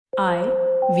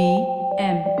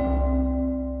IVM.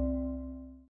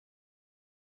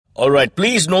 Alright,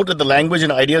 please note that the language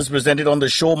and ideas presented on the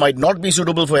show might not be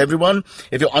suitable for everyone.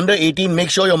 If you're under 18, make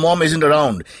sure your mom isn't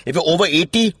around. If you're over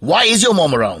 80, why is your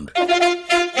mom around?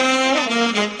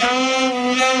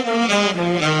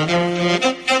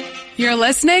 You're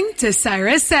listening to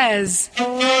Cyrus Says. Look,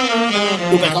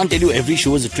 I can't tell you every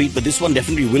show is a treat, but this one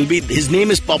definitely will be. His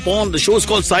name is Papan. The show is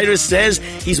called Cyrus Says.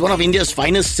 He's one of India's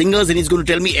finest singers and he's going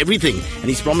to tell me everything. And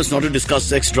he's promised not to discuss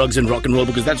sex, drugs and rock and roll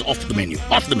because that's off the menu.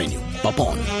 Off the menu.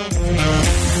 Papan.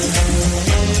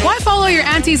 Why follow your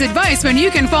auntie's advice when you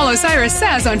can follow Cyrus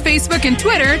Says on Facebook and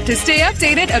Twitter to stay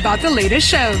updated about the latest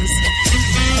shows?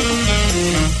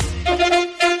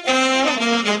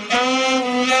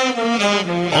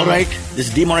 Alright, this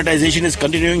demonetization is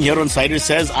continuing here on Cyrus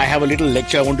Says. I have a little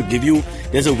lecture I want to give you.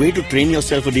 There's a way to train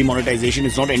yourself for demonetization.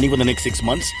 It's not ending for the next 6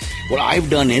 months. What I've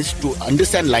done is to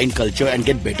understand line culture and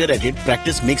get better at it.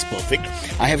 Practice makes perfect.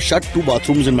 I have shut 2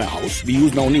 bathrooms in my house. We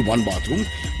use now only 1 bathroom.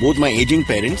 Both my aging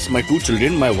parents, my 2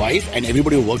 children, my wife and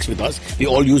everybody who works with us, we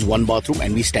all use 1 bathroom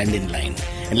and we stand in line.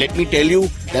 And let me tell you,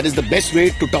 that is the best way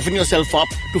to toughen yourself up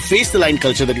to face the line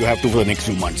culture that you have to for the next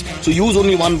few months. So use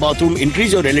only 1 bathroom,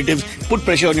 increase your relatives, put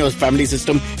pressure on your family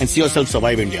system and see yourself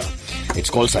survive India. It's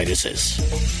called Cyrus Says.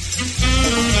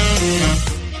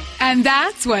 And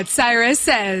that's what Cyrus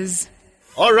says.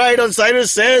 Alright, on Cyrus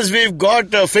Says, we've got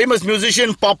famous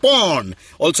musician Papan,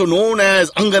 also known as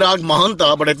Angarag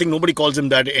Mahanta, but I think nobody calls him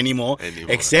that anymore.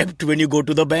 Except when you go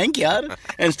to the bank, yaar,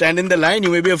 and stand in the line, you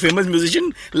may be a famous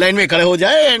musician. Line mein khade ho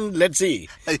jaye and let's see.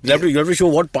 You have to show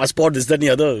what passport, this, that and the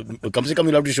other. Come se come,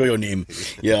 you'll have to show your name.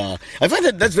 Yeah. I find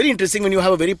that's very interesting when you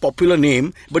have a very popular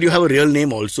name, but you have a real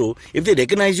name also. If they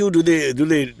recognize you, do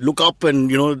they look up and,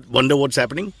 wonder what's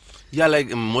happening? Yeah, like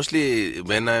mostly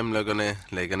when I'm like on a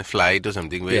flight or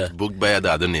something where it's booked by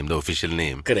the other name, the official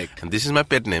name. Correct. And this is my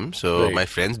pet name, so my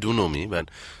friends do know me,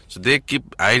 but so they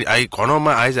keep I corner of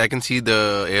my eyes, I can see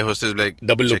the air hostess like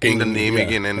double checking looking the name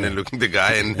again and then looking the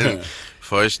guy and then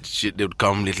first they would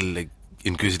come little like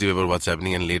inquisitive about what's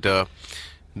happening and later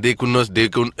they couldn't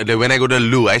when I go to the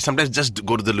loo, I sometimes just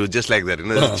go to the loo just like that,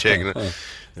 just check.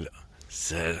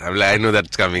 Sir, I'm like, I know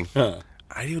that's coming.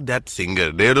 Are you that singer?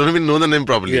 They don't even know the name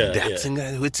properly.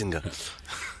 Singer? Which singer?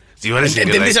 So you are a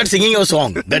singer, then they start singing your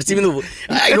song. That's even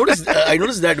I noticed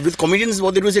that with comedians,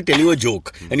 what they do is they tell you a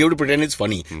joke and you have to pretend it's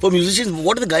funny. For musicians,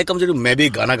 what if the guy comes and says, "Main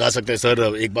bhi gana ga sakta hai,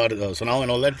 sir, ek baar sunao," and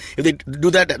all that. If they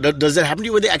do that, does that happen to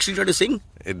you where they actually try to sing?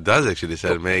 It does actually,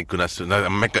 sir.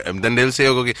 Then they'll say,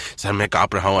 okay, sir, main kaap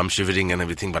raha hu, I'm shivering and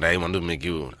everything, but I want to make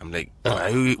you. I'm like,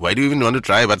 why do you even want to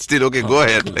try? But still, okay, go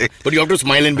ahead. Like, but you have to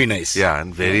smile and be nice. Yeah,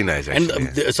 and very nice actually.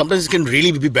 And sometimes it can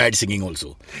really be bad singing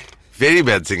also. Very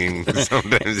bad singing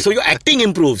sometimes. So your acting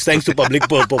improves thanks to public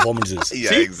performances.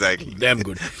 Yeah, see? exactly. Damn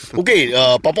good. Okay,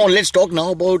 Papan, let's talk now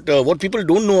about what people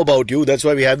don't know about you. That's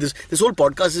why we have this whole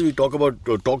podcast is we talk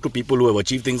to people who have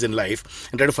achieved things in life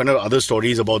and try to find out other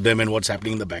stories about them and what's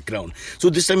happening in the background.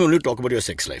 So this time we only talk about your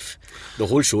sex life. The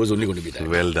whole show is only going to be that.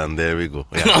 Well done. There we go.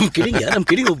 Yeah. No, I'm kidding. Yeah, I'm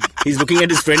kidding. He's looking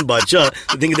at his friend Badshah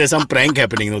to think there's some prank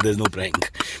happening. No, there's no prank.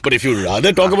 But if you'd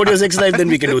rather talk about your sex life, then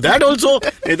we can do that also.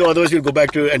 Otherwise, we'll go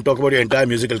back to and talk about your entire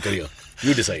musical career.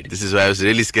 You decide. This is why I was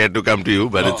really scared to come to you,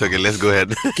 but it's okay. Let's go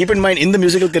ahead. Keep in mind, in the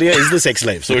musical career is the sex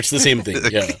life, so it's the same thing.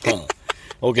 Yeah.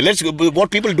 Okay, let's go.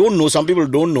 What people don't know, some people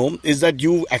don't know, is that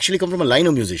you actually come from a line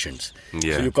of musicians.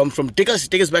 Yeah. So you come from. Take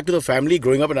us back to the family,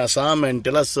 growing up in Assam, and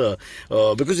tell us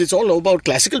because it's all about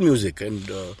classical music and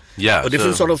a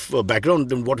different sort of background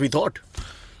than what we thought.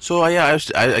 So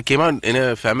I came out in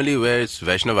a family where it's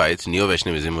Vaishnavites,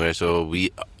 Neo-Vaishnavism, where so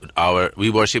we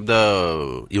worship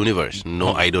the universe,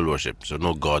 no idol worship, so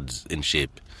no gods in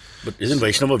shape. But isn't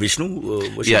Vaishnava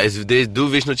Vishnu? Yeah, they do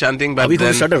Vishnu chanting, but are we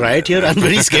going to start a riot here? I'm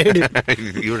very scared.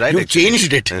 You're right. You've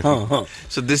changed it.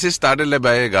 So this is started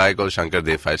by a guy called Shankar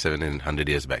Dev 600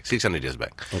 years back.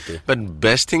 Okay. But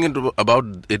best thing about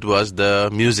it was the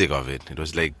music of it. It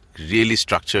was like really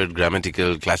structured,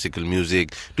 grammatical, classical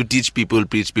music to teach people,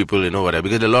 preach people, whatever.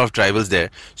 Because there are a lot of tribals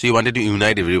there. So he wanted to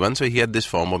unite everyone. So he had this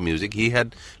form of music. He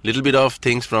had little bit of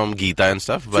things from Gita and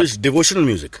stuff. But so it's devotional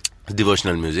music.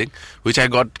 Devotional music, which I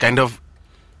got kind of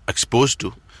exposed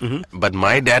to. Mm-hmm. But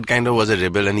my dad kind of was a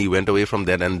rebel and he went away from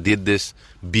that and did this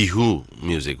Bihu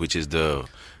music, which is the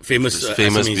famous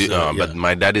Assamese, but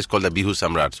my dad is called the Bihu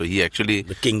Samrat. So he actually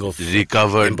the king of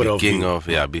recovered the king of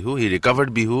Bihu. He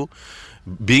recovered Bihu.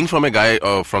 Being from a guy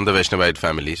from the Vaishnavite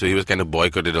family, so he was kind of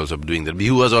boycotted also doing that.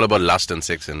 Bihu was all about lust and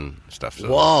sex and stuff. So.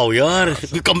 Wow,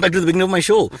 yaar. You come back to the beginning of my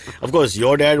show. Of course,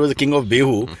 your dad was the king of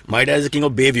Bihu. My dad is the king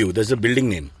of Bayview. That's the building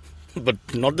name. but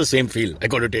not the same feel, I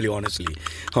got to tell you honestly.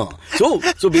 So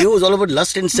Bihu is all about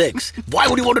lust and sex. Why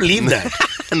would you want to leave that?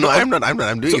 No, I'm not. I'm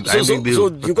doing it. I'm doing Bihu.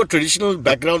 So you've got traditional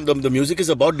background. The music is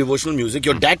about devotional music.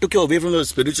 Your dad took you away from the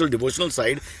spiritual devotional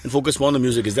side and focused more on the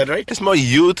music. Is that right? It's more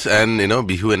youth and,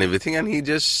 Bihu and everything. And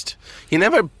he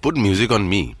never put music on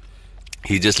me.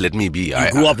 He just let me be.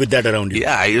 You grew up with that around you.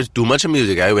 Yeah, I used too much of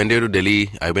music. I went to Delhi.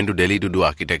 I went to Delhi to do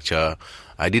architecture.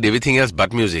 I did everything else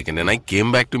but music. And then I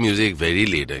came back to music very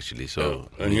late, actually. So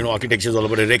and architecture is all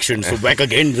about erection. So back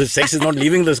again, the sex is not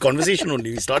leaving this conversation only.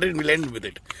 We started and we'll end with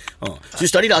it. So you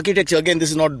studied architecture. Again,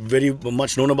 this is not very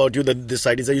much known about you, that this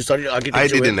side is that you studied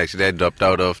architecture. I didn't actually. I dropped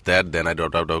out of that. Then I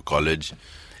dropped out of college.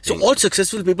 So all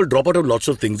successful people drop out of lots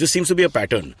of things. This seems to be a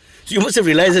pattern. So you must have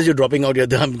realized as you're dropping out,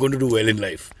 I'm going to do well in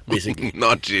life, basically.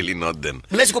 Not really, not then.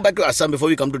 Let's go back to Assam before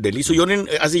we come to Delhi. So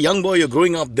as a young boy, you're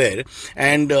growing up there,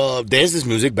 and there's this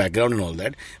music background and all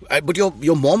that. But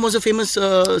your mom was a famous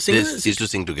singer? Yes, used to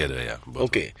sing together, yeah.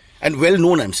 Okay. And well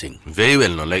known, I'm saying. Very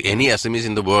well known. Like any Assamese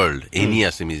in the world, any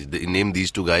Assamese, name these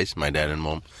two guys, my dad and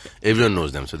mom, everyone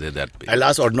knows them, so they're that big. I'll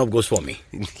ask Arnab Goswami.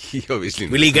 He obviously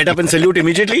knows. Will he get up and salute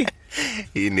immediately?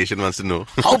 Nation wants to know.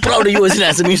 How proud are you as an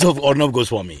Assamese of Arnab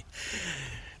Goswami?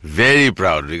 Very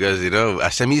proud, because,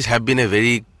 Assamese have been a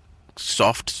very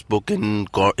soft-spoken,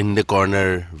 in the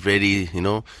corner, very,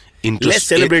 less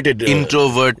celebrated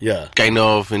introvert kind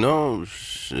of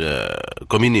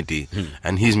community,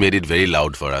 and he's made it very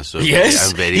loud for us. So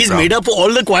yes, I'm very he's proud. Made up for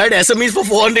all the quiet Assamese for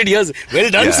 400 years. Well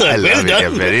done, sir. Well done. Yeah,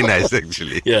 very nice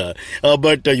actually. Yeah,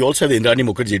 but you also have the Indrani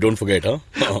Mukherjee. Don't forget, huh?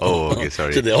 Oh, okay,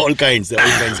 sorry. So there are all kinds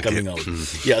coming out.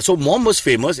 Yeah, so mom was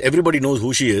famous. Everybody knows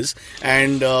who she is,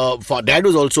 and dad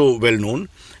was also well known.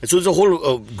 So there's a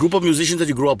whole group of musicians that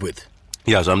you grew up with.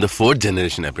 Yeah, so I'm the fourth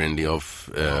generation apparently of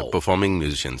performing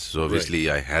musicians. So obviously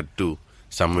I had to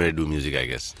somewhere do music, I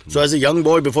guess. So as a young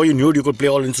boy, before you knew it, you could play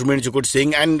all instruments, you could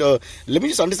sing. And let me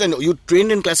just understand, you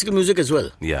trained in classical music as well?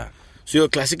 Yeah. So you're a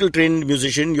classical trained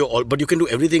musician, but you can do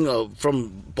everything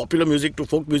from popular music to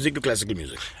folk music to classical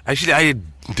music. Actually, I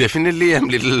definitely am a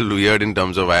little weird in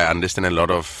terms of I understand a lot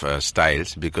of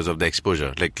styles because of the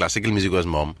exposure. Like classical music was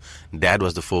mom, dad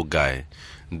was the folk guy.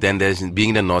 Then being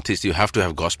in the Northeast, you have to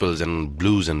have gospels and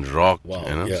blues and rock,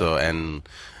 so and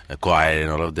choir and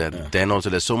all of that. Yeah. Then also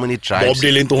there's so many tribes. Bob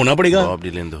Dylan to hona padega. Bob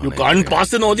Dylan to hona. You can't pass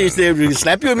the Northeast. They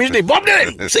slap you immediately. Bob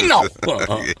Dylan, sing now.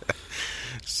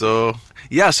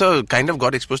 So kind of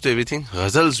got exposed to everything.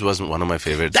 Ghazals was one of my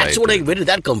favorites. Where did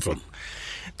that come from?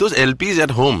 Those LPs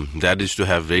at home, Dad used to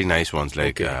have very nice ones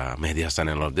like Mehdi Hassan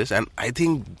and all of this. And I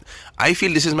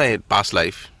feel this is my past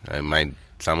life. I've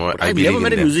never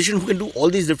met a musician who can do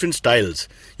all these different styles.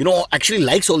 Actually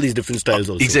likes all these different styles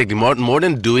also. Exactly. More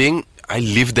than doing, I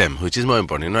live them, which is more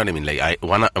important. You know what I mean? Like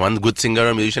one good singer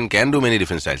or musician can do many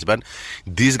different styles, but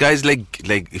these guys like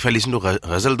if I listen to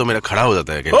ghazal, तो मेरा खड़ा हो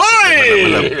जाता है.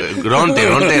 रोंटे.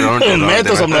 मैं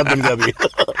तो सम्राट बन गया अभी.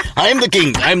 I am the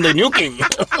king. I am the new king.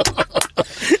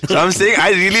 So I'm saying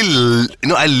I really,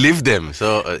 I live them.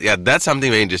 So that's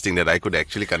something very interesting that I could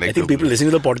actually connect. I think people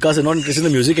listening to the podcast are not interested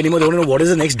in the music anymore. They want to know what is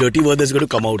the next dirty word that's going to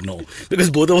come out now. Because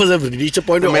both of us have reached a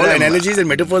point where all analogies and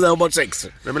metaphors are about sex.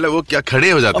 वो क्या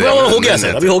खड़े हो जाते हैं? हो गया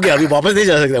sir, अभी हो गया, अभी वापस नहीं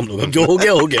जा सकते हम लोग. जो हो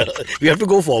गया. We have to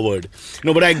go forward.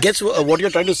 No, but I guess what you're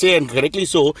trying to say, and correctly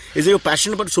so, is that you're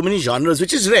passionate about so many genres,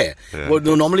 which is rare. Yeah. Well,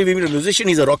 normally we meet a musician,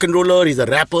 he's a rock and roller, he's a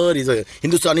rapper, he's a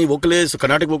Hindustani vocalist, a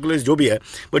Carnatic vocalist, jo bhi hai.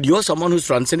 But you're someone who's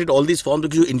transcended all these forms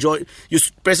because you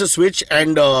press a switch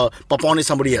and Papon is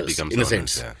somebody else, in a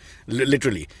sense. Yeah.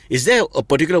 Literally. Is there a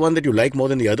particular one that you like more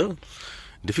than the other?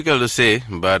 Difficult to say,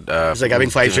 but... it's like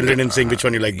having 5 children and saying which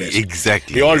one you like best.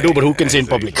 Exactly. We all do, but who can say in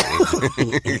public?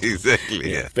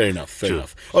 Exactly, yeah. Fair enough.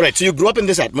 All right, so you grew up in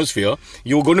this atmosphere.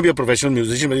 You were going to be a professional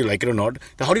musician, whether you like it or not.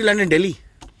 How do you land in Delhi?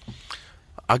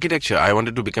 Architecture. I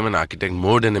wanted to become an architect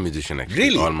more than a musician, actually.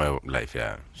 Really? All my life,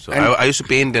 yeah. So I used to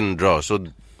paint and draw. So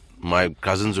my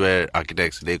cousins were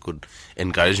architects. They could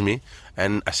encourage me.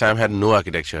 And Assam had no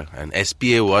architecture. And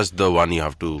SPA was the one you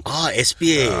have to...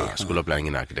 SPA. School of Planning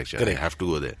and Architecture. Correct. You have to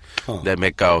go there. The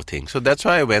Mecca of things. So that's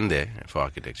why I went there for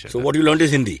architecture. So what you learned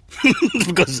is Hindi.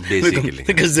 Basically.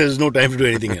 Because there's no time to do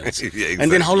anything else. Yeah, exactly.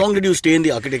 And then how long did you stay in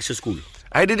the architecture school?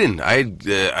 I didn't.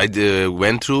 I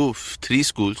went through 3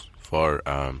 schools for...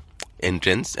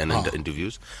 entrance and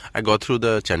interviews. I got through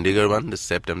the Chandigarh one, the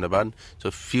CEPT Ahmedabad. So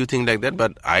a few things like that,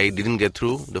 but I didn't get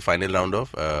through the final round of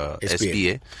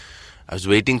SPA. I was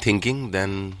waiting, thinking.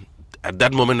 Then at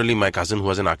that moment only, my cousin, who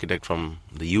was an architect from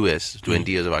the US,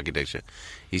 20 years of architecture,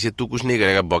 he said, "Tu kuch nahi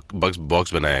karega,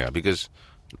 box banayega," because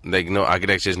Like,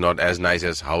 architecture is not as nice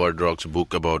as Howard Rock's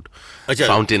book about Achha,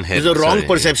 Fountainhead. There's a wrong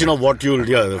perception of what you'll,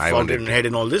 Fountainhead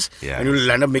and all this. Yeah. And you'll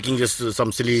end up making just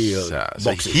some silly boxes.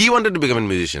 So he wanted to become a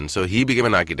musician, so he became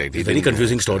an architect. It's a very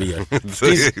confusing story. Yeah.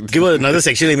 Please give another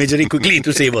sexual imagery quickly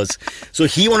to save us. So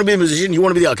he wanted to be a musician, you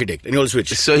want to be the architect, and you all switch.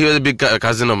 So he was a big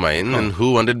cousin of mine, and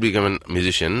who wanted to become a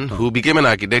musician, who became an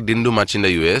architect, didn't do much in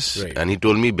the US, Right. and he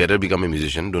told me, better become a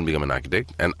musician, don't become an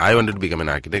architect. And I wanted to become an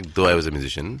architect, though I was a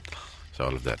musician. So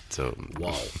all of that. So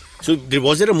Wow. So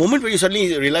was there a moment where you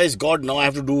suddenly realized, God, now I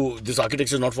have to do this,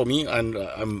 architecture is not for me, and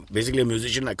I'm basically a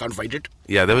musician, I can't fight it?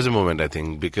 yeah, there was a moment, I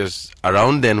think, because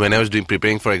around then when I was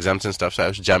preparing for exams and stuff, so I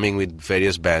was jamming with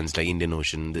various bands like Indian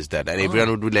Ocean, this, that, and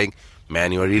everyone would be like,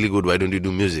 man, you are really good, why don't you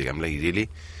do music? I'm like, really?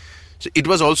 So it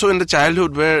was also in the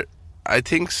childhood where I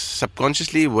think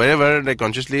subconsciously, wherever, like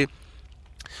consciously,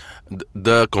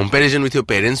 the comparison with your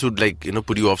parents would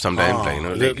put you off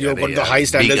sometimes. You've got the high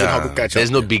standards and how to catch up.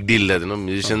 There's no big deal that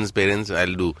musicians' parents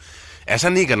I'll do. ऐसा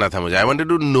नहीं करना था मुझे. I wanted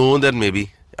to know that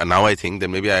maybe. Now I think that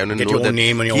maybe I want to Get know your that own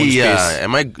name and your own space.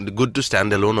 am I good to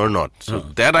stand alone or not? So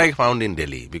that I found in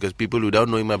Delhi because people without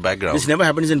knowing my background. This never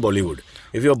happens in Bollywood.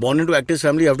 If you are born into actors'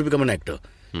 family, you have to become an actor.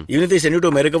 Even if they send you to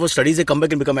America for studies, they come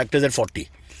back and become actors at 40.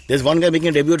 There's one guy making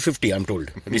a debut at 50, I'm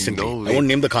told, recently. No way. I won't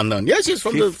name the Khandan. Yes, he's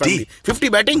from the 50? family. 50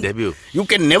 batting. Debut. You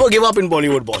can never give up in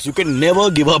Bollywood, boss. You can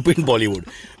never give up in Bollywood.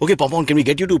 Okay, Papan, can we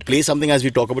get you to play something as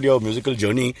we talk about your musical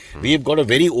journey? We've got a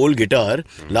very old guitar,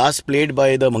 last played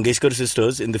by the Mangeshkar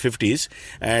sisters in the 50s,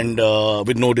 and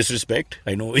with no disrespect,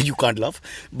 I know you can't laugh,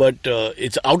 but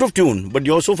it's out of tune. But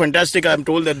you're so fantastic, I'm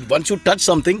told that once you touch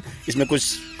something, इसमें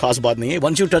कुछ खास बात नहीं है.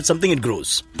 Once you touch something, it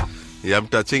grows. Yeah, I'm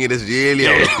touching it is really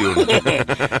out of tune.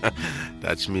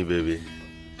 Touch me, baby.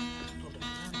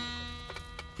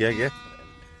 क्या?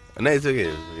 No, it's okay.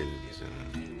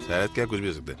 शायद क्या कुछ भी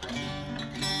हो सकता है.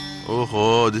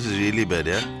 Oh, this is really bad,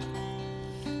 yeah.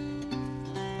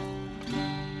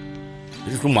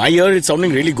 To my ear, it's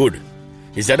sounding really good.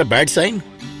 Is that a bad sign?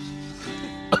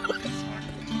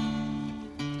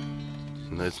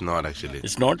 No, it's not actually.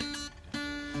 It's not?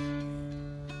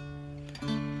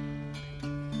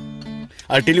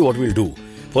 I'll tell you what we'll do.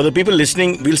 For the people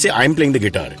listening, we'll say I'm playing the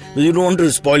guitar. Because you don't want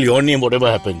to spoil your name, whatever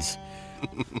happens.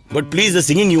 But please, the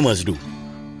singing you must do.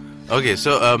 Okay,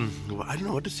 so I don't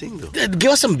know what to sing though.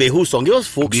 Give us some Behu song. Give us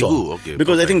folk Bihu, song. okay,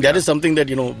 because I perfect, think that is something that,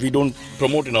 we don't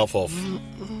promote enough of.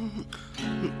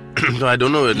 No, I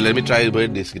don't know. Let me try where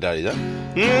this guitar is.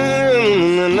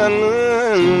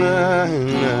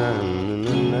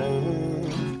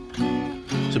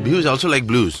 So Bihu is also like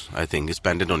blues, I think. It's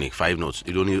pentatonic, 5 notes.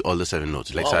 You don't use all the 7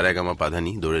 notes. Like Sa Re Ga Ma Pa Dha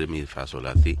Ni, Do Re Mi Fa Sol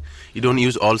La Ti. You don't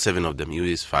use all 7 of them. You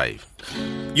use 5.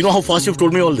 You know how fast you've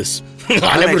told me all this?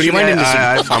 I'll have to rewind and listen.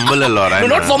 I fumble a lot. No,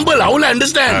 not fumble. How will I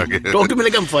understand? Okay. Talk to me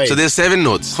like I'm 5. So there's 7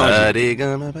 notes. Sa Re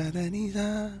Ga Ma Pa Dha Ni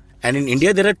Sa. And in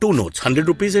India, there are 2 notes, 100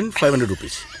 rupees and 500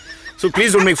 rupees. So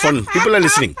please don't make fun. People are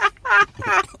listening.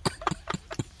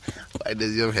 Why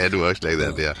does your head work like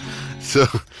that? Yeah. So,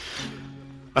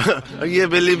 ye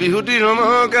beli bihuti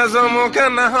romoka zomoka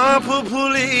na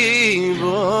phupuli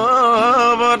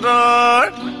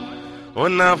bodor.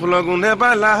 Ona fulogune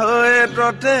bala hoye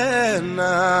trote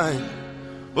nai.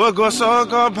 O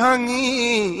gosoko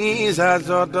bhangi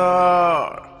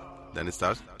zazodor. Then it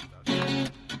starts.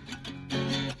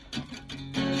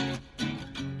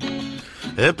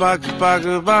 Pak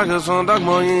sondak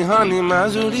moi hani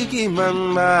mazuri ki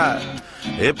mamba.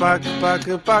 Pak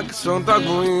sondak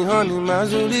moi hani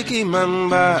mazuri ki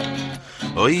mamba.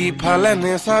 Oi phale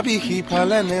ne sabi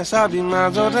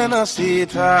mazore na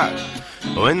sita.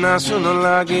 Oi na suno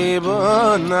lagi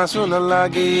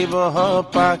bo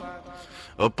pak.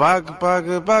 O pak boy.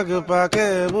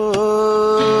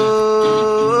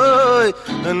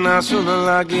 Na suno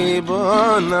lagi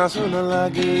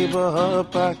bo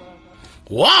pak.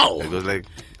 Wow! It was like,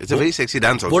 it's a very sexy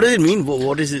dance also. What does it mean?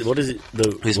 What is it?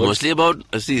 It's mostly about,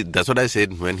 see, that's what I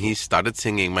said. When he started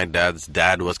singing, my dad's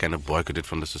dad was kind of boycotted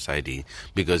from the society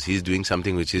because he's doing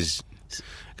something which is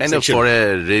kind sexual. of for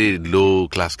a very low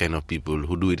class kind of people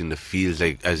who do it in the fields,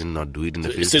 like as in not do it in the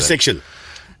fields. It's sexual.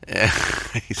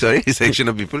 Sorry, section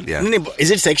of people? Yeah. No, is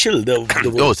it sexual? The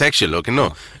Oh, sexual. Okay,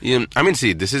 no. I mean,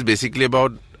 see, this is basically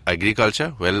about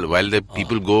agriculture. Well, while the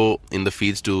people go in the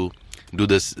fields to do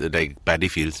this like paddy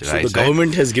fields, so right? the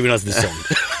government has given us this song.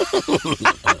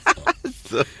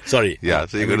 Sorry. Yeah,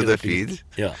 so you go to the fields.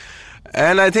 Yeah.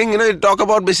 And I think, you talk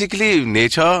about basically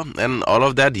nature and all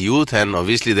of that, youth, and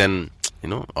obviously then,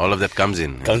 all of that comes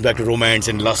in. Comes back to romance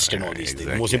and lust and all these things.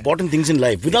 Exactly. Most important things in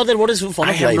life. Without that, what is fun of life?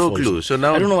 I have no also? clue. So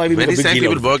now, I don't know why we when make a he big said deal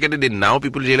people out of it. work at it, now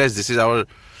people realize this is our,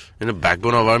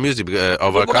 backbone of our music,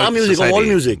 of our music, society. of all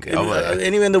music.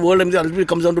 Anywhere in the world, ultimately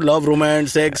comes down to love,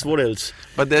 romance, sex, what else?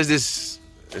 But there's this,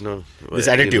 this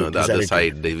attitude, the other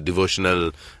side, the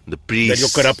devotional, the priest. That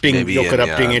you're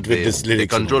corrupting it with this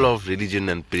lyrics. The control of religion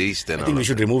and priest. And I think we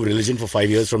should remove religion for 5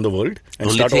 years from the world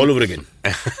and start all over again.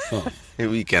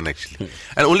 We can actually.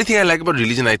 And only thing I like about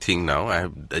religion, I think now, I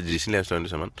recently I was talking to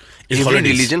someone, every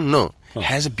religion,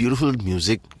 has a beautiful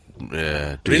music.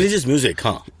 Religious music,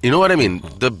 huh? You know what I mean?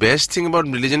 The best thing about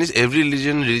religion is every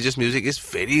religious music is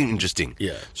very interesting.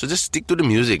 Yeah. So just stick to the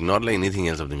music, not like anything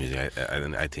else of the music.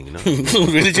 I think,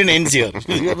 Religion ends here.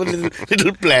 You have a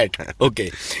little plat.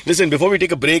 Okay. Listen, before we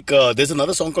take a break, there's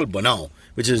another song called Banao,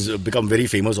 which has become very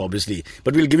famous, obviously.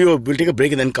 But we'll take a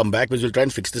break and then come back because we'll try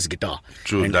and fix this guitar.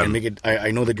 True, and make it. I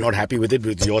know that you're not happy with it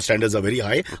because your standards are very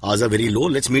high, ours are very low.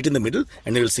 Let's meet in the middle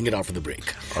and then we'll sing it after the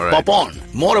break. All right. Pop on.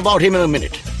 More about him in a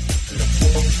minute.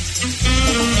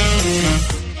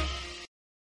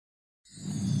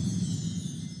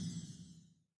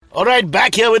 All right,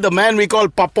 back here with the man we call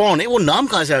Papon. वो नाम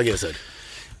कहाँ से आ गया sir?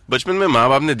 बचपन में माँ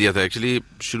बाप ने दिया था एक्चुअली.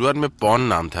 शुरुआत में पॉन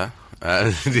नाम था.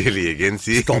 Really again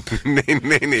see. Stop.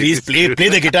 नहीं. Please play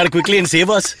the guitar quickly and save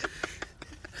us.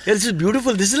 Yeah, this is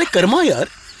beautiful. This is like karma, yaar.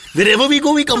 Wherever we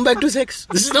go, we come back to sex.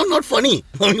 This is not funny.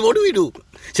 I mean, what do we do?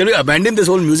 Shall we abandon this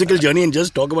whole musical journey and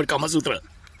just talk about Kama Sutra?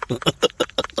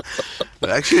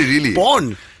 Actually, really.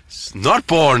 Porn. Not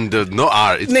porn. No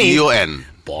R. It's P-O-N.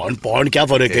 Porn. क्या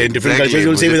फर्क है? In different cultures,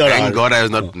 you'll say without R. Thank God I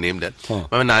was not named that.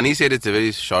 My nani said it's a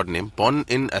very short name. Porn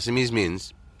in Assamese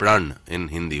means pran in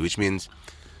Hindi, which means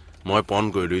moi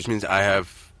porn ko, which means I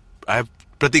have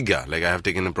pratigya, like I have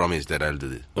taken a promise that I'll do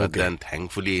this. But then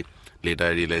thankfully later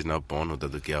I realized now porn hota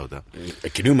to kya hota.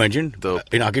 Can you imagine?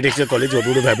 In architecture college, what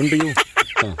would have happened to you?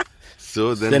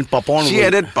 So then Papon she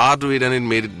added pa to it and it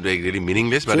made it like really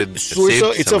meaningless. But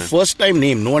it's a first time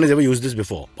name. No one has ever used this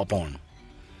before. Papon.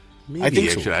 Maybe, I think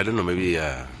actually, so. I don't know. Maybe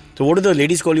So what do the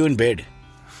ladies call you in bed?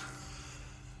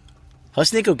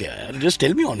 Hasne ko kya? Just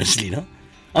tell me honestly, no?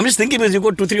 I'm just thinking because you've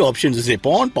got 2-3 options. You say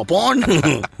Papon,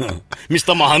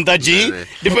 Mr. Mahanta ji.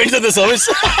 Depends on the service.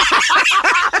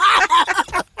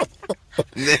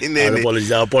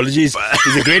 Apologies.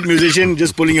 He's a great musician,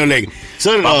 just pulling your leg.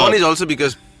 Sir, Papon is also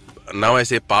because now I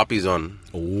say Pap is on.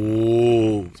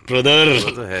 Oh, brother.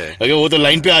 Okay, वो तो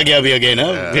line पे आ गया अभी again,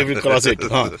 huh? We will cross it.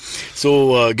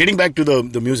 So, getting back to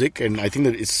the music, and I think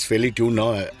that it's fairly tuned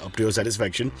now, up to your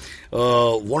satisfaction.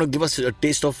 Want to give us a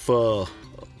taste of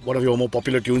one of your more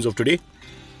popular tunes of today?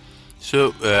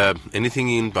 So, anything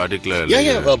in particular?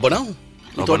 Banao.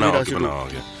 Banao.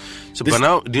 Okay. So,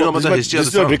 Banao, do you know about the history of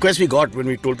the song? This is the request we got when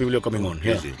we told people you're coming on.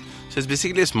 Yeah. So, it's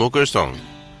basically a smoker song,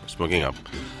 smoking up.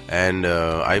 And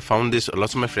I found this,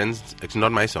 lots of my friends, actually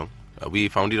not my song, we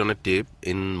found it on a tape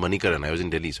in Manikaran. I was in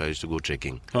Delhi, so I used to go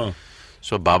trekking.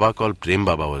 So a Baba called Prem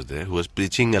Baba was there, who was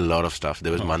preaching a lot of stuff.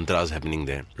 There was mantras happening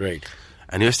there. Right.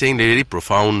 And he was saying really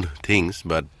profound things,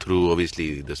 but through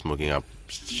obviously the smoking up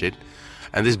shit.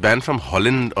 And this band from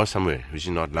Holland or somewhere, which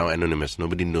is not now anonymous,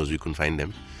 nobody knows, we couldn't find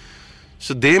them.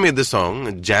 So they made the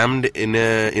song, jammed in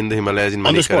the Himalayas in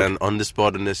Manikaran, on the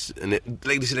spot, like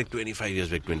this is like 25 years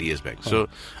back, 20 years back. So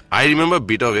I remember a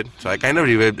bit of it, so I kind of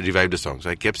revived the song. So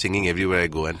I kept singing everywhere I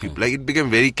go, and people like it became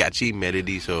very catchy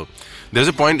melody. So there's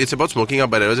a point, it's about smoking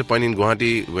up, but there was a point in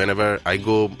Guwahati, whenever I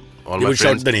go, all my friends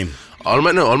shout the name. All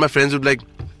my friends would like,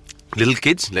 little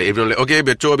kids, like everyone like, okay,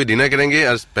 बच्चों अभी dinner करेंगे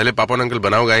और पहले पापा और uncle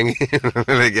बनाओ गाएंगे.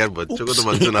 Like यार बच्चों को तो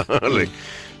मत सुना. Like,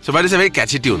 so but it's a very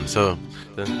catchy tune. So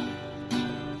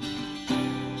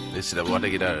this is a water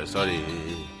guitar. Sorry.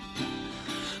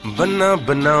 Banao.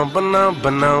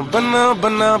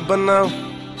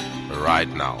 Right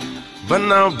now.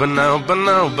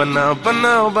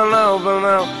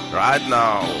 Banao. Right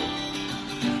now.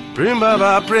 Prem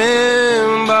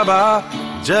Baba.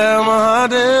 Jai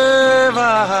Mahadeva.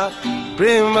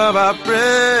 Prem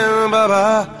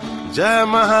Baba. Jai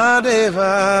Mahadeva.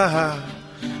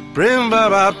 Prem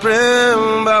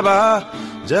Baba.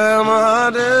 Jai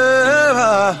Mahadeva.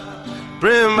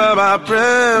 Prem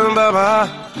Baba.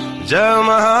 Jai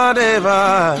Mahadeva.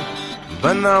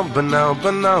 Banao.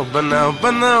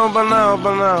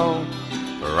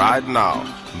 Right now.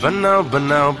 Banao.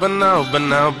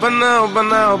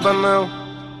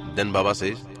 Then Baba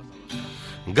says,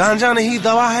 गांजा नहीं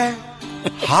दवा है,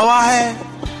 हवा है,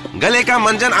 गले का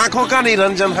मंजन आंखों का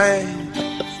निरंजन है.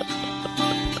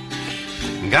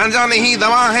 गांजा नहीं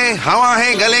दवा है, हवा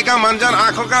है, गले का मंजन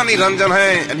आंखों का निरंजन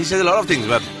है. And he says a lot of things,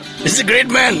 but he's a great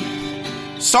man.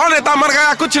 100 नेता मर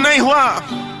गया कुछ नहीं हुआ.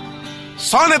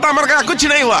 100 नेता मर गया कुछ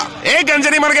नहीं हुआ. एक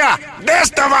गंजनी मर गया, देश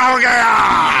तबाह हो गया.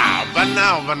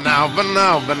 Banao.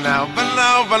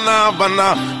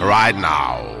 Right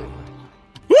now.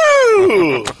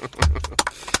 Woo!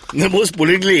 The most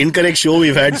politically incorrect show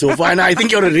we've had so far, and I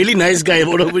think you're a really nice guy.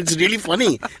 It's really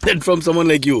funny that from someone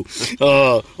like you.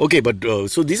 Okay, but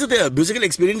so these are the musical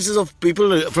experiences of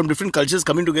people from different cultures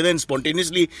coming together and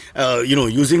spontaneously,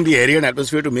 using the area and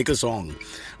atmosphere to make a song.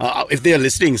 If they are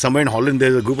listening somewhere in Holland,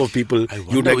 there's a group of people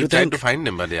you'd like to thank. To find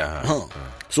them, but yeah.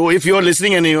 So if you're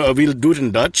listening, and we'll do it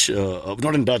in Dutch,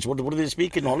 not in Dutch. What do they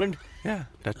speak in Holland? Yeah,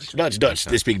 Dutch. Dutch.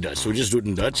 They speak Dutch. So we just do it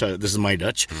in Dutch. This is my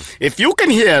Dutch. If you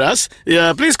can hear us,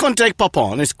 please contact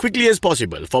Papon as quickly as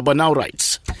possible for Banau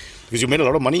Rights. Because you made a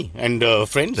lot of money and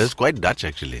friends. That's quite Dutch,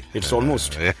 actually. It's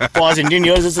almost. For us Indian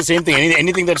ears, it's the same thing.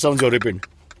 Anything that sounds European.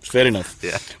 Fair enough.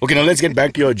 Yeah. Okay, now let's get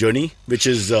back to your journey, which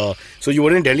is, so you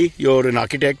were in Delhi, you're an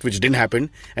architect, which didn't happen.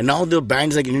 And now the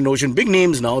bands like Indian Ocean, big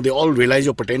names now, they all realize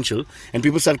your potential. And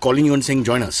people start calling you and saying,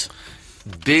 join us.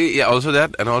 Also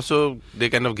that, and also they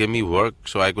kind of gave me work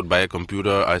so I could buy a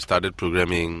computer. I started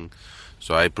programming,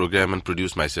 so I program and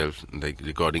produce myself, like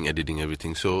recording, editing,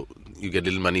 everything. So you get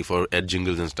little money for ad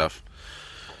jingles and stuff.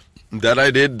 That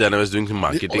I did. Then I was doing some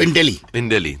marketing. In Delhi? In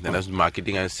Delhi. Then I was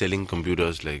marketing. I was selling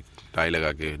computers, like tie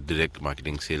laga ke, direct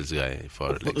marketing sales guy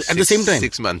for like at the same time?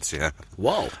 6 months, yeah.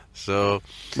 Wow. So,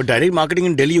 but direct marketing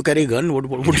in Delhi, you carry a gun. What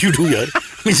do you do here?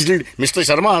 Mr.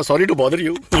 Sharma, sorry to bother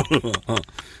you.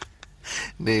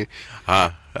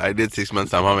 I did 6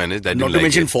 months, somehow managed. Not to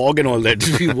mention fog and all that.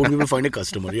 You won't be able to find a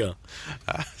customer, yeah.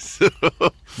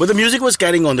 But the music was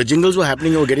carrying on. The jingles were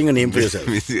happening. You were getting a name for yourself.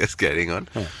 Music was carrying on.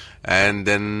 And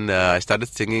then I started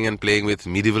singing and playing with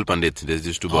Medieval Pandits. There's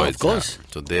these two boys. Of course.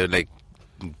 So they're like,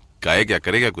 Gaya kya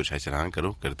karega kuch? I said, haan,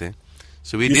 karo, karte hain.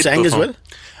 So we you did sang perform. as well?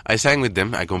 I sang with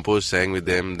them. I composed, sang with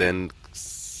them. Then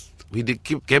we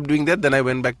kept doing that. Then I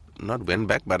not went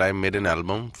back, but I made an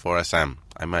album for Assam.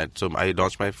 So I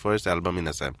launched my first album in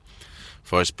Assam.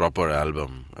 First proper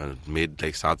album. Made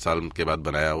like 7 saal ke baad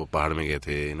banaya. Wo pahad mein gaye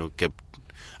the.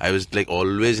 I was like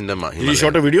always in the Himalaya. You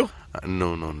shot a video?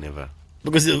 No, never.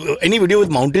 Because any video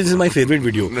with mountains is my favorite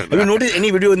video. Have you noticed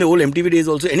any video in the old MTV days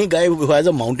also? Any guy who has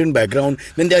a mountain background,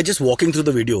 then they are just walking through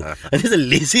the video. And it's the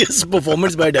laziest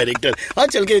performance by a director.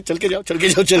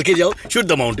 Chalke jao, shoot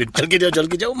the mountain.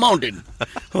 Chalke jao, mountain.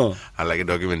 I like a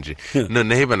documentary. No,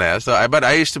 nahi banaya. So, but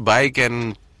I used to bike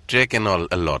and trek and all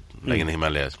a lot, like in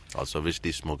Himalayas. Also, which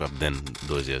they smoke up then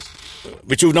those years.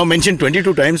 Which you've now mentioned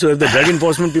 22 times. So if the drug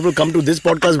enforcement people come to this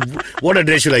podcast, what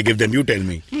address should I give them? You tell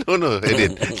me. No, I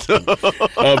did.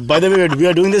 By the way, we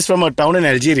are doing this from a town in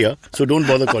Algeria, so don't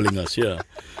bother calling us. Yeah.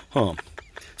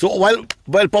 So while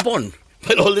Papon,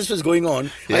 while all this was going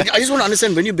on, I just want to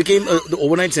understand when you became the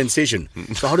overnight sensation.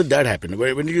 So how did that happen?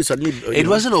 When did you suddenly? It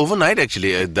wasn't overnight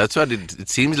actually. That's what it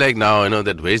seems like now.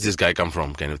 That where's this guy come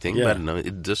from, kind of thing. Yeah. But no,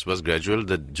 it just was gradual.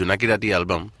 The Junaki Rati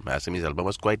album, my Assamese album,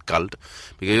 was quite cult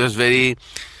because it was very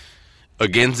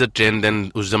against the trend.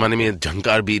 And us zamane mein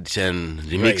jhankar beats and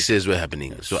remixes were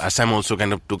happening. So Assam also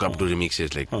kind of took up to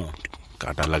remixes like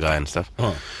Kata Laga and stuff.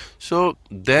 So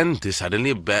then this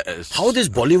suddenly... How this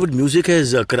Bollywood music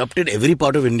has corrupted every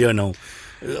part of India now.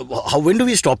 When do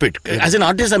we stop it? As an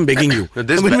artist, I'm begging you. When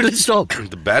will it stop?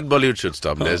 The bad Bollywood should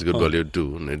stop. There's good Bollywood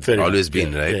too. It's always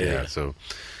been, right? Yeah. So,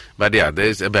 but yeah,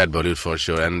 there's a bad Bollywood for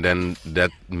sure. And then that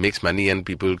makes money and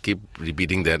people keep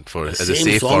repeating that as a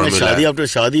safe formula. Shadi after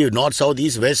Shadi, north, south,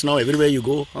 east, west, now everywhere you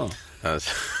go.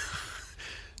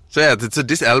 So yeah, so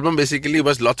this album basically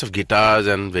was lots of guitars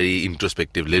and very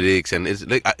introspective lyrics, and it's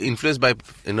like influenced by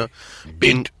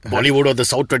Did Bollywood or the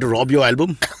South try to rob your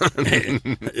album?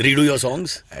 Redo your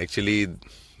songs? Actually,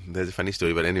 there's a funny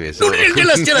story, but anyway. So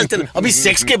tell us. Abhi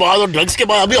sex ke baad aur drugs ke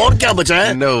baad, abhi aur kya bacha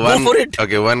hai? No, go for it.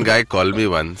 Okay, one guy called me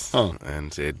once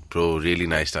and said, "Bro, really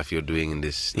nice stuff you're doing in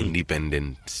this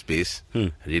independent space.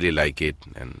 Really like it."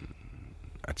 And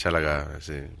अच्छा लगा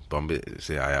ऐसे Bombay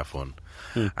से आया phone.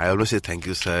 I always say thank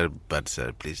you, sir, but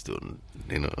sir, please don't,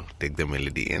 take the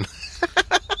melody. And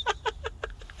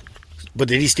but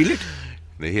did he steal it?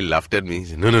 He laughed at me. He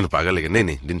said, no, pagal hai. No,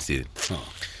 didn't steal it. So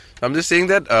I'm just saying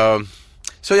that.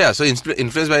 So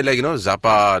influenced by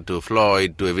Zappa to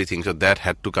Floyd to everything. So that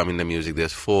had to come in the music.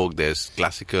 There's folk, there's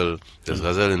classical, there's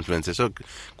ghazal influences. So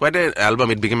quite an album.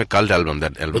 It became a cult album,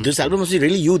 that album. But this album must be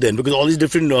really you then, because all these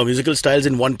different musical styles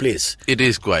in one place. It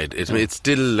is quite. It's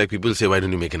still like people say, why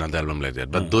don't you make another album like that?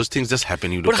 But those things just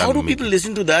happen. But how do people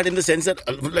listen to that in the sense that,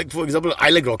 like for example, I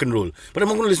like rock and roll, but I'm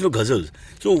not going to listen to ghazals.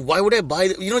 So why would I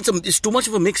buy? It's too much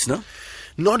of a mix, no?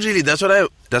 Not really. That's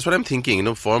what I'm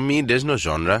thinking. For me, there's no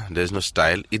genre, there's no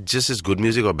style. It just is good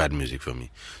music or bad music for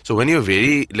me. So when you're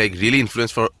very really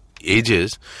influenced for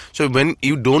ages, so when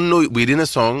you don't know within a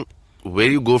song where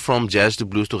you go from jazz to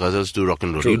blues to ghazals to rock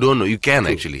and roll, you don't know. You can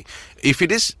actually. If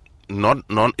it is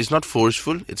it's not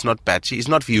forceful, it's not patchy, it's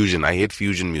not fusion. I hate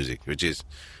fusion music, which is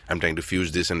I'm trying to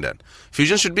fuse this and that.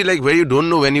 Fusion should be like where you don't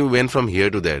know when you went from here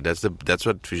to there. That's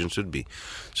what fusion should be.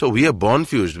 So we are born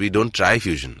fused. We don't try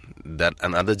fusion. That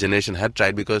another generation had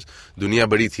tried because dunya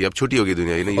badi thi. Ab choti ho gayi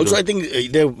dunya. Also, I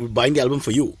think they're buying the album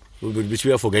for you, which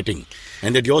we are forgetting,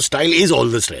 and that your style is all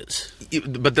the styles.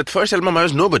 But that first album, I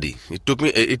was nobody. It took me.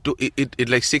 It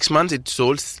like 6 months. It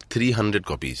sold 300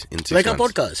 copies in 6 months. Like a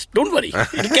podcast. Don't worry,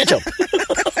 it'll catch up.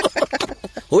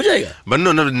 Ho jayega. But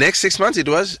no. Next 6 months, it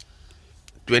was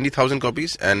 20,000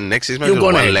 copies, and next 6 months, You've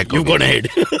gone 1 ahead. lakh copies. You've gone ahead.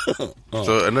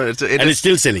 So no, it's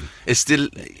still selling. It's still.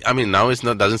 I mean, now it's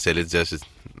not doesn't sell. It's just.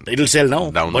 It'll sell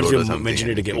now. Download Once you or something. mention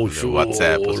it again. Oh, sure.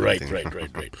 WhatsApp or Right.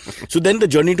 something. So then the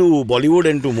journey to Bollywood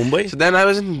and to Mumbai. So then I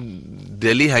was in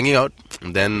Delhi hanging out.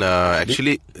 Then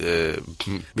actually,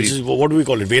 Which is what do we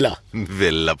call it? Vela.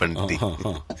 Velapanti.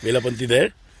 Velapanti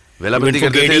there. Velapanti for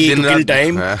करते थे Gedi, दिन to kill रात.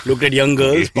 time. हाँ. Looked at young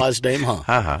girls, past time.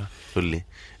 हाँ, fully.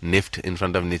 Nift in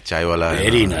front of Nit Chai Wala.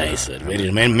 Very nice, sir.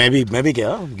 Very. मैं भी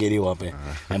क्या Gedi वहाँ पे.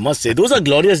 I must say those are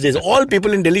glorious days. All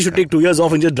people in Delhi should take 2 years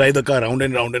off and just drive the car round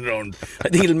and round and round. I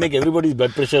think it'll make everybody's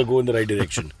blood pressure go in the right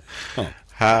direction.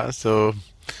 So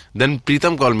then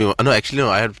Pritam called me. No, actually no.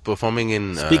 I had performing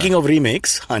in. Speaking of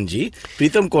remakes, Hanji,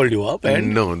 Pritam called you up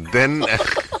and No, then.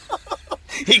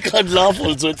 he can't laugh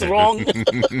also. It's wrong.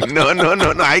 No.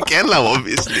 I can laugh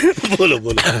obviously. Bolo.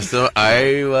 So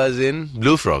I was in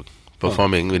Blue Frog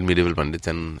performing with Medieval Pandits,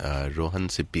 and Rohan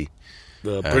Sippi,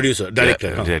 the producer,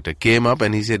 director. Director came up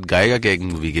and he said, "Gaega kya ek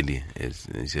movie ke liye?"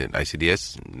 I said,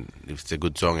 "Yes, if it's a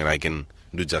good song and I can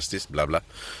do justice." Blah blah.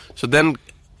 So then,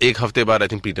 ek hafte baad, I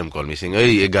think Pritam called me saying,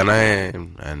 "Hey, ek gana hai,"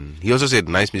 and he also said,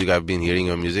 "Nice music. I've been hearing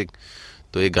your music.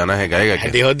 So ek gana hai, gaega kya?"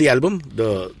 Had they heard the album,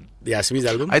 the Assamese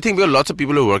album? I think we have lots of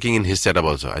people who are working in his setup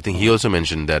also. I think he also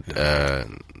mentioned that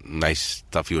nice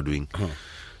stuff you're doing.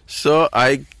 So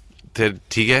I said,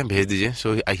 "ठीक है, भेज दीजिए."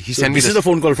 So he sent me. This is a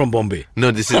phone call from Bombay. No,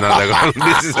 this is another call.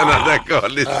 This is another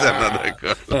call.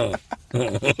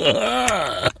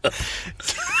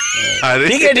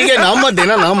 ठीक है, नाम मत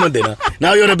देना.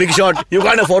 Now you're a big shot. You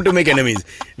can't afford to make enemies.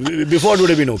 Before it would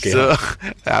have been okay. So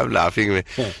I'm laughing.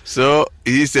 So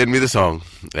he sent me the song,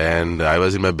 and I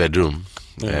was in my bedroom.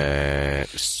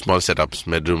 Small setups,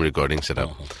 bedroom recording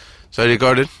setup. So I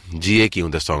recorded GA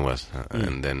Kyun, the song was,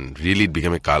 and then really it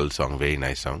became a Carl song, very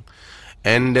nice song.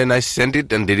 And then I sent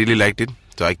it, and they really liked it.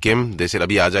 So I came. They said,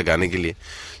 "Abhi aaja gaane ke liye."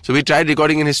 So we tried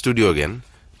recording in his studio again,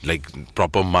 like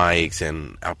proper mics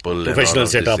and Apple professional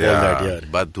and setup, all that. Yeah.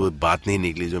 But वो बात नहीं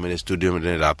निकली जो मैंने studio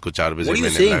में रात को 4 बजे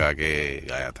मैंने लगा के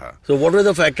गाया था. So what was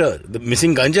the factor? The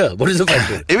missing ganja? What is the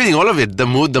factor? Everything, all of it. The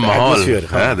mood, the mahal.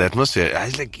 Atmosphere. The atmosphere. I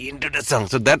was like into the song.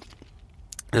 So that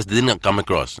just didn't come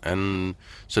across. And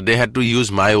so they had to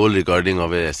use my old recording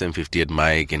of a SM58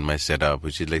 mic in my setup,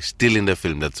 which is like still in the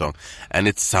film, that song. And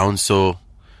it sounds so...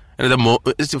 And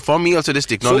for me also this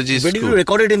technology is where did you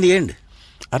record it in the end?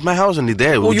 At my house only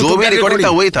there. Oh, you जो took भी that recording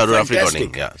था वही था, rough Fantastic.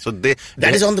 recording. Yeah. So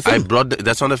that is on the film?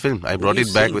 That's on the film. I brought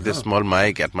it back see? with a small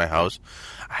mic at my house.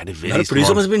 I had a very The producer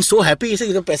small... must have been so happy. He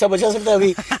said, "पैसा बचा सकता है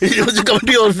अभी." He was coming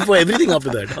to you for everything after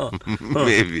that.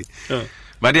 Maybe.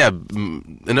 But yeah,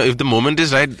 if the moment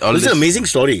is right, all This this... is an amazing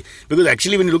story, because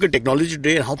actually when you look at technology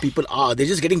today and how people are, they're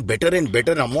just getting better and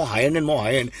better and more high-end and more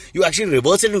high-end. You actually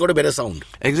reverse it and got a better sound.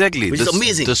 Exactly. Which is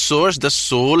amazing. The source, the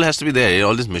soul has to be there.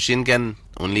 All this machine can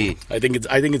only... I think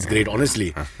it's great,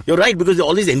 honestly. You're right, because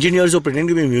all these engineers who are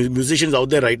pretending to be musicians out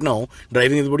there right now,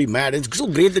 driving everybody mad. It's so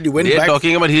great that you went They're back.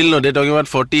 talking about, they're talking about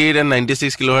 48 and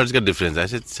 96 kilohertz ka difference. I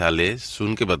said, "Sale,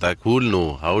 sun ke bata, who'll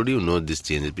know? How do you know this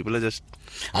changes?" People are just...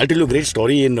 I'll tell you a great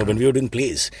story when we were doing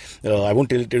plays. I won't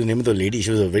tell the name of the lady.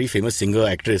 She was a very famous singer,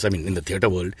 actress, in the theatre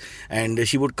world. And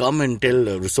she would come and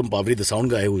tell Rustam Pavri, the sound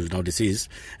guy who is now deceased,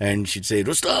 and she'd say,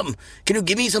 "Rustam, can you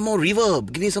give me some more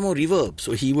reverb? Give me some more reverb."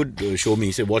 So he would show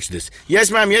me, say, "Watch this."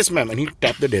 "Yes, ma'am, yes, ma'am." And he'd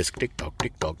tap the desk. Tick tock,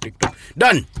 tick tock, tick tock.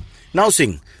 "Done. Now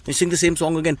sing." And sing the same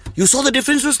song again. "You saw the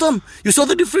difference, Rustam? You saw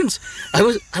the difference?" I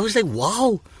was like,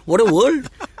 wow, what a world.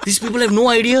 These people have no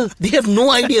idea. They have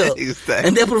no idea. Exactly.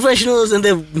 And they're professionals and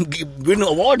they've win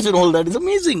awards and all that. It's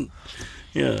amazing.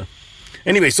 Yeah.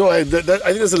 Anyway, so I think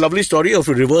that's a lovely story of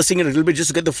reversing it a little bit just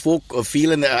to get the folk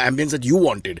feel and the ambience that you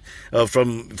wanted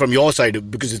from your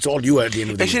side, because it's all you at the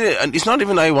end of the day. Actually, it's not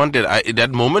even I wanted.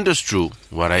 That moment is true,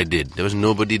 what I did. There was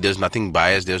nobody, there's nothing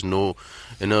biased, there's no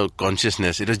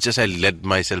consciousness. It was just I let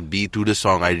myself be to the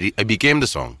song. I became the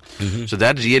song. Mm-hmm. So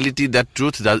that reality, that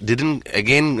truth didn't,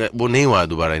 again, wo nahi hua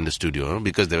dobara in the studio,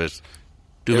 because there was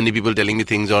too many people telling me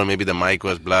things, or maybe the mic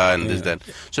was blah and this, that.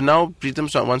 So now, Pritam,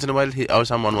 once in a while, or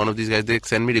one of these guys, they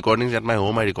send me recordings at my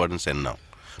home, I record and send now.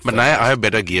 But now I have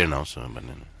better gear now. So,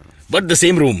 But the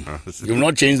same room. You've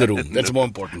not changed the room. That's more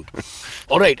important.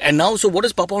 All right. And now, so what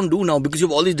does Papan do now? Because you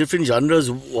have all these different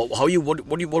genres.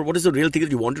 What is the real thing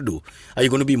that you want to do? Are you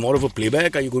going to be more of a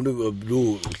playback? Are you going to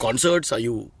do concerts? Are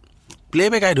you...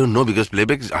 Playback, I don't know, because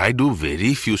playback, I do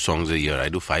very few songs a year. I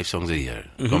do 5 songs a year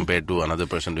compared to another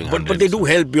person doing 100. But they do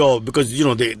help because,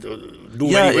 they do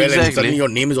very well, and suddenly your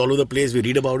name is all over the place. We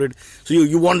read about it. So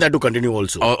you want that to continue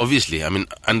also. Obviously. I mean,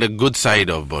 and the good side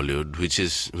of Bollywood, which...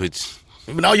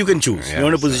 Now you can choose. You're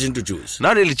in a position to choose.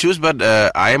 Not really choose, but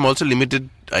I am also limited,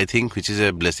 I think, which is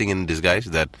a blessing in disguise,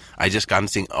 that I just can't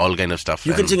sing all kind of stuff.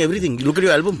 You can sing everything. Look at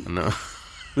your album. No.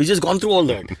 We've just gone through all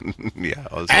that. Yeah,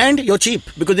 also. And you're cheap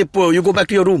because you go back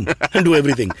to your room and do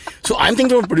everything. So I'm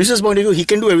thinking from a producer's point of view, he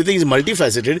can do everything. He's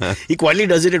multifaceted. He quietly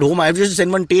does it at home. I have just to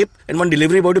send one tape and one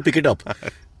delivery boy to pick it up.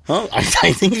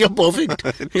 I think you're perfect.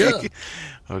 Yeah.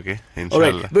 Okay. Inshallah.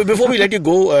 All right. But before we let you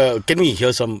go, can we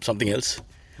hear something else?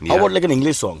 Yeah. How about like an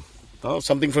English song?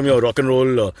 Something from your rock and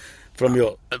roll, from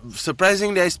your...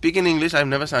 Surprisingly, I speak in English. I've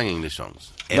never sung English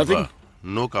songs. Ever. Nothing?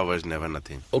 No covers, never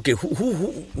nothing. Okay,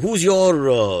 who's your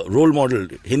role model?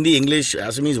 Hindi, English,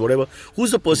 Assamese, whatever. Who's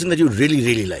the person that you really,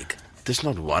 really like? There's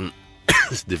not one.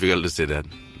 It's difficult to say that.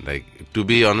 Like, to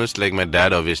be honest, like my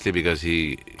dad, obviously, because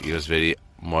he was very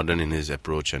modern in his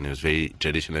approach and he was very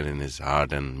traditional in his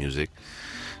art and music.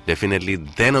 Definitely.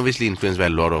 Then, obviously, influenced by a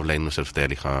lot of like Nusrat Fateh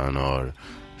Ali Khan or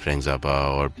Frank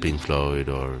Zappa or Pink Floyd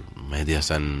or Mehdi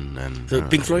Hassan. And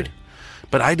Pink Floyd?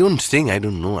 But I don't sing. I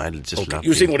don't know. I just love.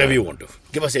 You sing whatever you want to.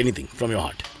 Give us anything from your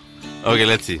heart. Okay,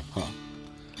 let's see.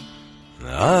 न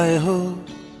आए हो,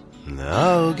 न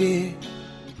आओगे,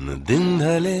 न दिन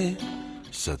ढले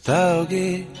सताओगे,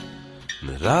 न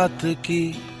रात की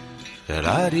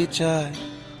करारी चाय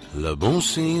लबों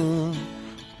से यूं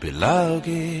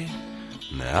पिलाओगे.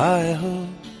 न आए हो,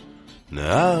 न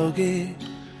आओगे,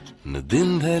 न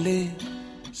दिन ढले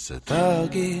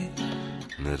सताओगे,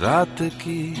 न रात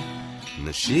की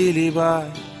नशीली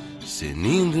बात से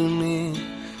नींद में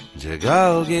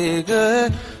जगाओगे. गए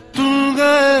तुम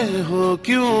गए हो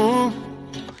क्यों,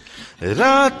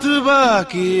 रात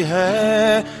बाकी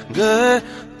है. गए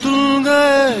तुम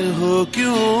गए हो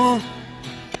क्यों,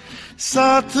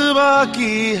 साथ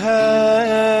बाकी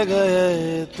है.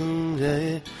 गए तुम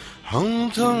गए, हम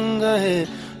तुम गए,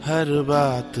 हर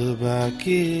बात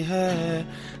बाकी है.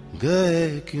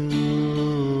 गए क्यों,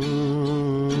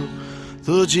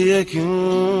 तुझे क्यों.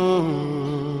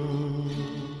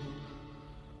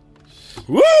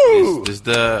 Woo! This is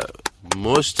the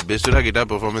most Besura guitar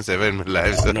performance ever in my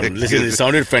life. So listen, it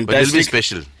sounded fantastic. But it'll be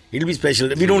special. It'll be special.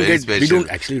 We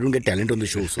don't get talent on the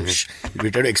show, so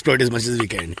we try to exploit as much as we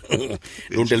can.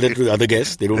 Don't tell that to the other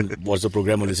guests. They don't watch the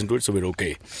program or listen to it, so we're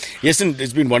okay. Yes, and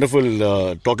it's been wonderful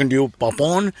talking to you,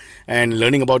 Papan, and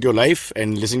learning about your life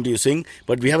and listening to you sing.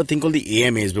 But we have a thing called the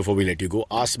AMAs before we let you go.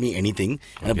 Ask me anything.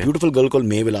 And a beautiful girl called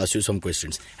May will ask you some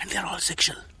questions. And they're all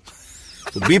sexual.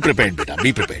 So be prepared, beta.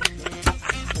 Be prepared.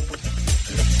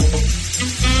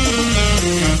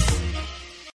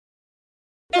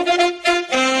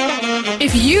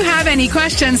 If you have any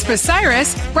questions for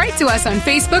Cyrus, write to us on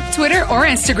Facebook, Twitter, or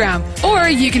Instagram. Or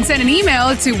you can send an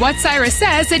email to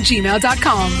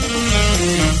whatcyrussays@gmail.com.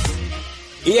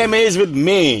 AMA is with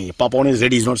May. Papan is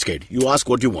ready. He's not scared. You ask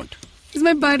what you want. He's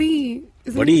my buddy.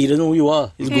 Buddy, he doesn't know who you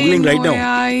are. He's Googling right now.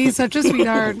 Yeah, he's such a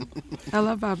sweetheart. I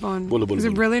love Papan. He's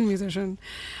a brilliant musician.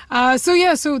 So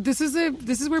this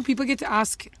is where people get to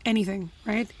ask anything,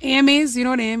 right? AMAs, you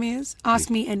know what AMA is? Ask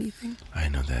me anything. I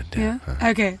know that. Yeah?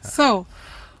 Okay, so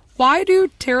why do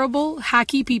terrible,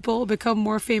 hacky people become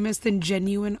more famous than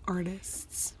genuine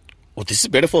artists? Oh, this is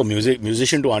better for a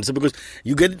musician to answer, because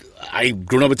I've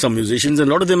grown up with some musicians and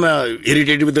a lot of them are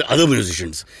irritated with the other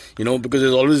musicians, because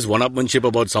there's always one-upmanship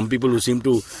about some people who seem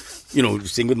to,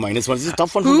 sing with -1. It's a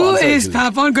tough one to answer. Who is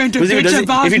Papan going to bitch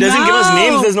about If he doesn't give us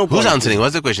names, there's no point. Who's answering?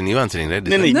 What's the question? You answering, right?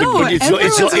 No, but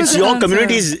it's your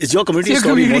community's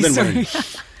story more than mine.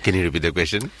 Can you repeat the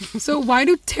question? So why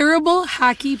do terrible,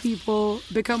 hacky people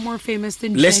become more famous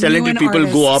than less genuine talented people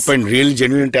artists? go up and real,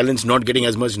 genuine talents not getting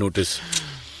as much notice?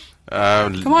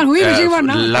 Come on, who are you talking about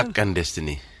now? Luck and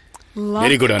destiny.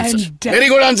 Very good answer. Very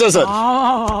good answer, sir.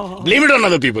 Oh. Blame it on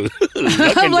other people.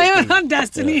 Blame it on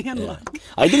destiny and luck.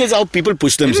 I think it's how people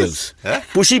push themselves.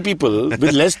 Pushy people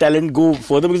with less talent go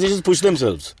further because they just push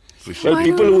themselves. Well,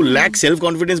 people who lack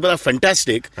self-confidence but are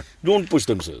fantastic don't push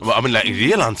themselves. Well, I mean, like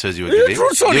real ansers you were giving.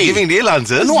 Sorry. You're giving real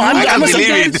answers. No, I can't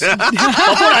believe it.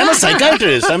 I'm a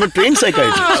psychiatrist. I'm a trained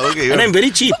psychiatrist. Okay, and I'm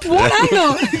very cheap. What I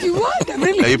know? What?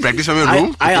 Really? Are you practice from your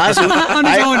room? I asked on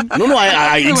his own. No,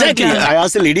 exactly. I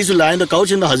asked the ladies to lie on the couch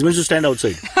and the husbands to stand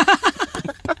outside.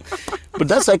 But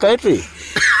that's psychiatry.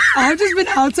 I've just been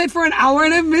outside for an hour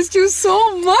and I've missed you so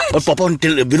much. But Papa,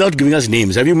 without giving us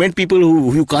names, have you met people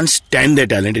who you can't stand their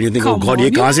talent and you think, oh God,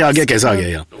 ye kahan se aa gaya, kaisa aa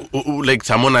gaya? Like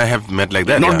someone I have met like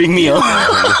that. Not being me,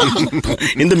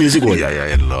 in the music world.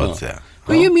 Yeah, lots, yeah.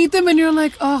 But you meet them and you're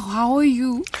like, oh, how are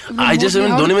you? I just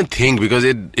don't even think because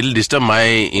it'll disturb my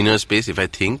inner space if I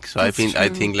think. So I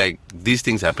think like these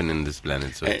things happen in this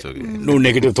planet, so it's okay. No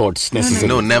negative thoughts necessarily.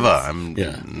 No, never.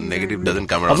 Negative doesn't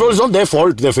come around. Of course, it's not their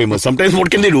fault they're famous. Sometimes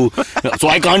what can they do? So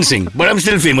I can't sing, but I'm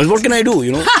still famous. What can I do,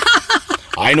 you know?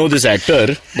 I know this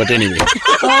actor, but anyway.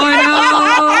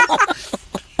 Oh no!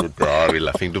 We're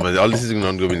laughing too much. All this is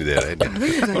not going to be there, right? I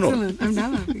think it's excellent. I'm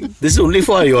not laughing. This is only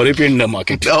for our European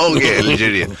market. Okay,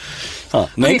 Algerian.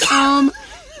 Next. Okay,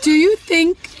 do you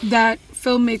think that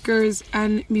filmmakers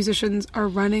and musicians are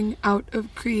running out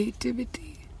of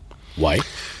creativity? Why?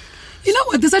 You know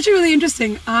what? This is actually really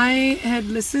interesting. I had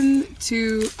listened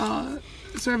to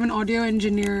sort of an audio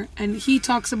engineer, and he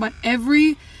talks about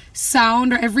every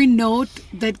sound or every note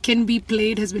that can be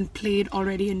played has been played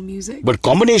already in music. But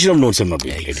combination of notes have not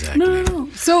been played. Exactly. No.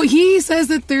 So he says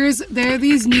that there are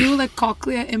these new like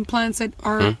cochlea implants that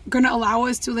are going to allow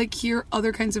us to like hear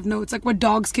other kinds of notes, like what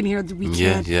dogs can hear that we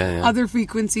can't. Yeah. Other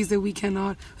frequencies that we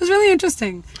cannot. It was really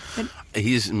interesting.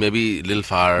 He's maybe a little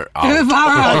far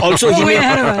out. Also, he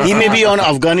may be on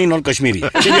Afghani, not Kashmiri. So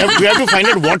we have to find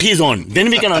out what he's on. Then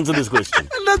we can answer this question.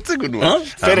 That's a good one.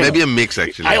 Maybe a mix,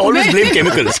 actually. I always blame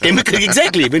chemicals.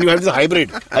 Exactly. When you have this hybrid.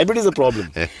 Hybrid is a problem.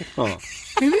 Maybe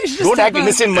we should Don't act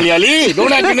innocent, Malayali.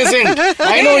 Don't act innocent.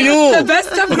 I know you. The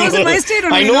best stuff grows in my state.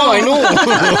 I know.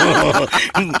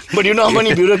 But you know how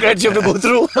many bureaucrats you have to go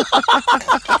through?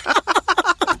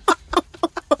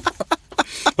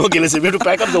 Okay, listen, we have to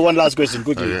pack up the one last question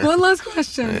quickly. Okay. One last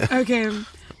question. Okay.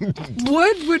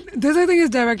 This I think is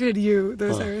directed at you,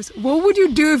 though, Cyrus. What would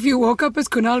you do if you woke up as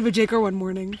Kunal Vijayekar one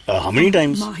morning? How many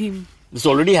times? Mahim. This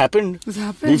already happened. This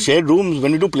happened? We've shared rooms.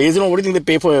 When we do plays, what do you think they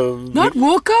pay for? Not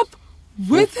woke up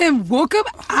with him. Woke up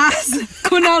as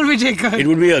Kunal Vijayekar. It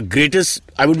would be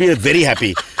I would be very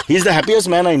happy. He's the happiest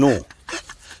man I know.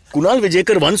 Kunal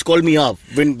Vijayekar once called me up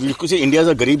when we could say India's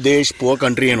a garib desh, poor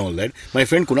country and all that. My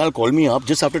friend Kunal called me up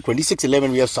just after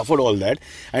 26/11. We have suffered all that,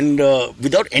 and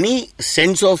without any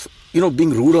sense of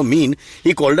being rude or mean,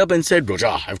 he called up and said,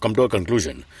 "Broja, I've come to a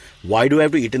conclusion. Why do I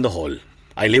have to eat in the hall?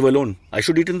 I live alone. I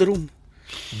should eat in the room."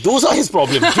 Those are his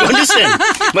problems. You understand?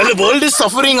 When the world is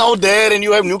suffering out there and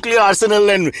you have nuclear arsenal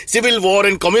and civil war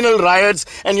and communal riots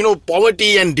and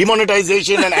poverty and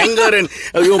demonetization and anger and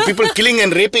people killing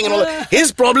and raping and all that.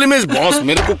 His problem is, boss,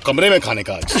 mere ko kamre mein khane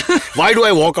ka aaj. Why do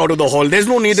I walk out of the hall? There's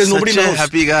no need. There's nobody knows.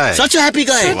 Such a happy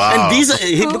guy. Wow.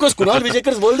 And because Kunal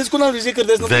Vijayakar's world is Kunal Vijayekar.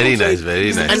 There's nothing very nice,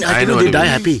 very nice. And I know they die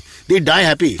happy. They die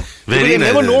happy. Very they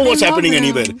nice. never know what's happening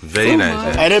anywhere. Very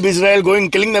nice. Arab Israel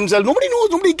killing themselves. Nobody knows.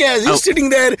 Nobody cares. He's sitting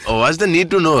there. Oh, what's the need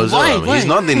to know? Why? He's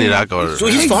not in Iraq or... So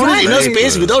he's found his inner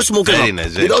space without smoking. Very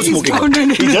nice. Without smoking.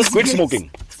 He just quit smoking.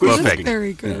 Perfect.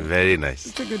 Very good. Very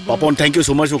nice. Papon, thank you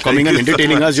so much for coming and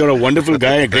entertaining us. You're a wonderful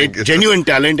guy, a great, genuine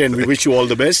talent, and we wish you all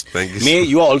the best. Thank you. May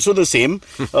you are also the same.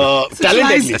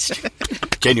 Talent at least.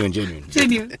 Genuine.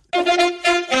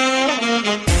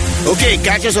 Okay,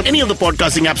 catch us on any of the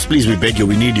podcasting apps, please. We beg you,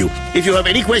 we need you. If you have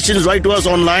any questions, write to us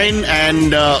online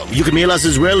and you can mail us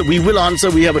as well. We will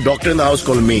answer. We have a doctor in the house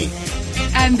called May.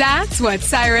 And that's what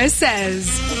Cyrus says.